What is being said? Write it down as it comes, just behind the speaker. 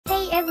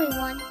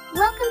everyone,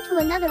 welcome to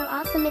another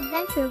awesome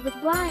adventure with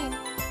Brian.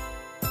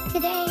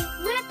 Today,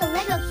 we're at the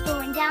Lego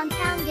store in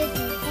downtown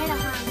Disney,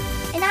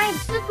 Anaheim, and I am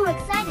super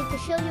excited to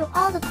show you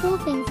all the cool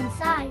things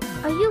inside.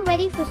 Are you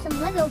ready for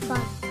some Lego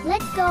fun?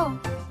 Let's go!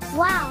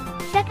 Wow,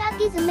 check out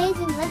these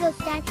amazing Lego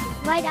statues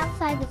right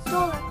outside the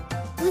store.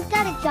 We've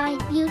got a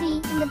giant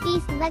Beauty and the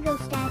Beast Lego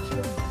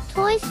statue,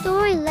 Toy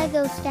Story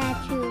Lego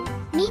statue.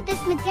 Meet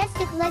this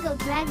majestic Lego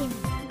dragon,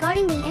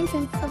 guarding the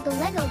entrance of the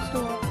Lego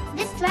store.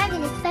 This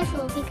dragon is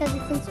special because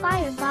it's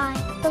inspired by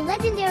the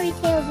legendary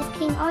tales of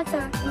King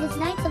Arthur and his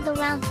Knights of the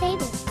Round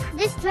Table.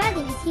 This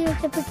dragon is here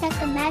to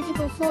protect a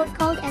magical sword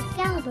called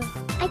Excalibur.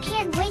 I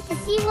can't wait to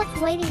see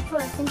what's waiting for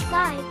us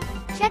inside.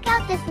 Check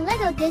out this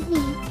Lego Disney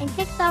and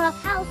Pixar Up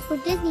house for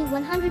Disney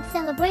 100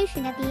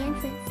 celebration at the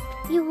entrance.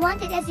 You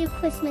want it as your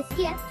Christmas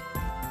gift?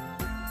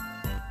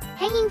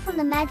 Hanging from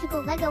the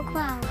magical Lego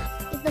clouds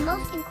is the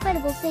most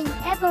incredible thing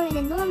ever, an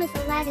enormous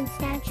Aladdin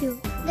statue.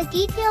 The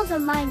details are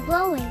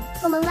mind-blowing,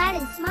 from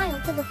Aladdin's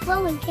smile to the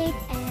flowing cape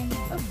and,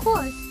 of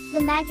course, the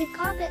magic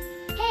carpet.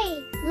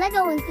 Hey,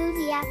 Lego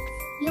enthusiasts,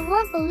 you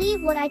won't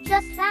believe what I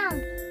just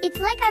found. It's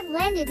like I've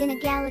landed in a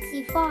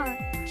galaxy far.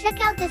 Check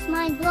out this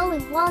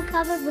mind-blowing wall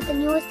covered with the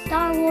newest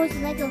Star Wars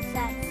Lego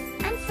sets.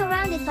 I'm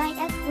surrounded by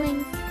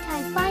X-Wings,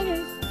 TIE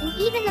Fighters, and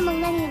even the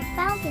Millennium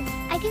Falcon.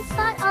 I can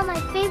spot all my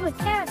favorite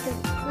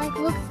characters, like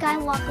Luke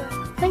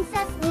Skywalker,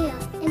 Princess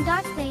Leia, and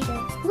Darth Vader.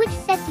 Which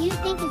set do you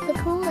think is the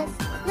coolest?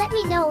 Let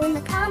me know in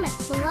the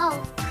comments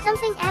below.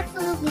 Something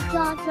absolutely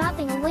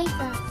jaw-dropping awaits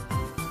us.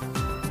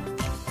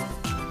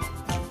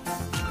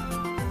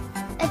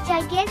 A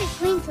gigantic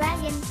green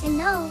dragon, and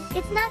no,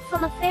 it's not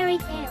from a fairy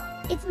tale.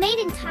 It's made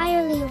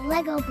entirely of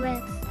Lego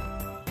bricks.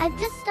 I've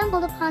just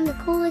stumbled upon the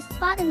coolest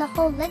spot in the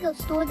whole Lego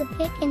store, the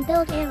pick and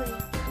build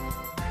area.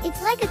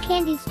 It's like a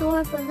candy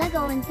store for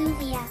Lego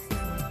enthusiasts.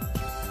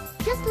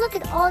 Just look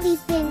at all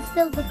these things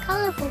filled with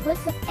colorful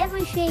bricks of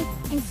every shape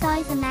and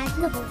size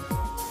imaginable.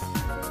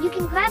 You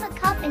can grab a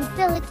cup and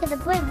fill it to the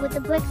brim with the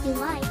bricks you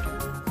like.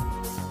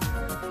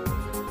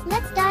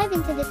 Let's dive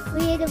into this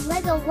creative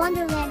Lego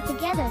wonderland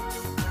together.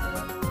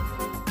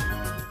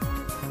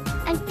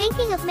 I'm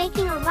thinking of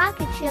making a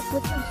rocket ship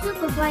with some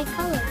super bright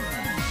colors.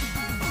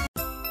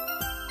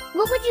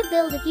 What would you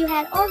build if you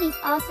had all these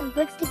awesome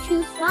bricks to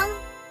choose from?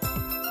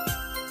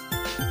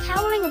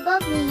 Towering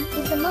above me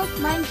is the most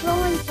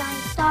mind-blowing giant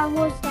Star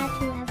Wars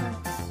statue ever.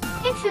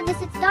 Picture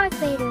this, it's Darth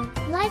Vader,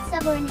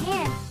 lightsaber in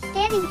hand,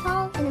 standing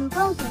tall and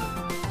imposing.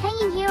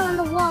 Hanging here on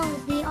the wall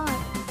is the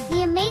Ark,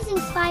 the amazing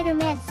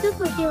Spider-Man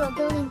superhero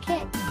building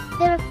kit.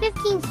 There are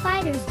 15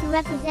 spiders to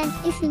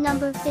represent issue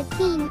number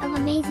 15 of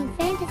Amazing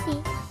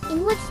Fantasy,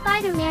 in which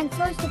Spider-Man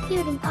first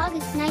appeared in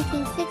August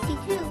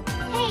 1962.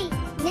 Hey,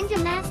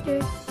 Ninja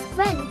Masters,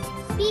 friends,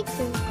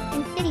 speedsters,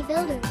 and city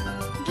builders.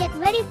 Get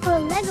ready for a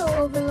Lego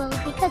overload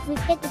because we've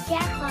hit the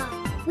jackpot.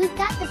 We've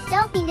got the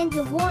stealthy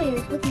Ninja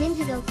Warriors with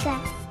Ninjago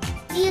sets,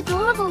 the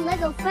adorable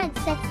Lego Friends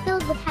sets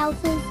filled with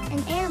houses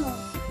and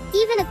animals,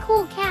 even a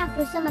cool cat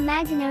for some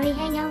imaginary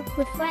hangout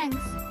with friends.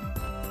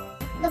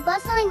 The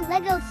bustling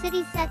Lego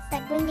city sets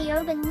that bring the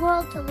urban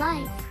world to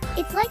life.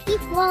 It's like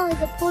each wall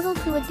is a portal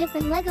to a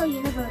different Lego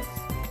universe.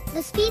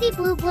 The speedy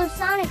blue blur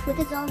Sonic with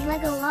his own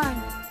Lego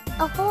line.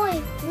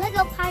 Ahoy,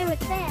 Lego pirate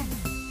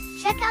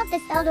fans! Check out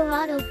this El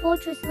Dorado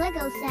Fortress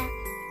Lego set.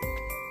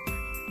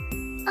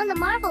 On the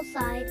Marvel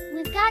side,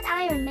 we've got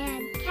Iron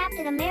Man,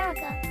 Captain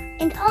America,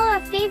 and all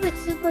our favorite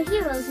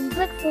superheroes in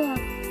brick form.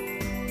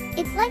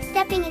 It's like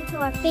stepping into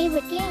our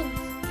favorite games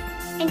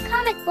and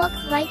comic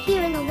books right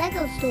here in the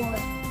Lego store.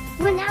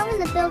 We're now in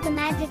the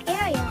Build-A-Magic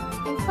area,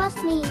 and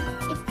trust me,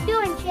 it's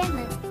pure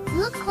enchantment.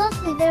 Look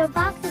closely, there are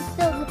boxes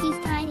filled with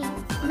these tiny,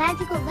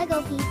 magical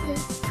Lego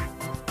pieces.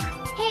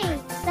 Hey,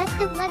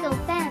 festive Lego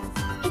fans!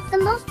 It's the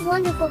most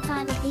wonderful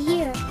time of the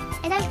year,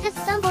 and I've just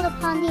stumbled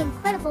upon the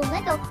incredible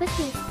Lego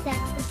Christmas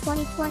sets for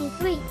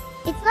 2023.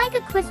 It's like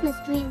a Christmas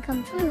dream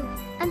come true.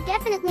 I'm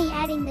definitely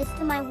adding this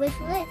to my wish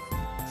list.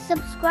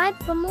 Subscribe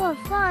for more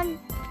fun.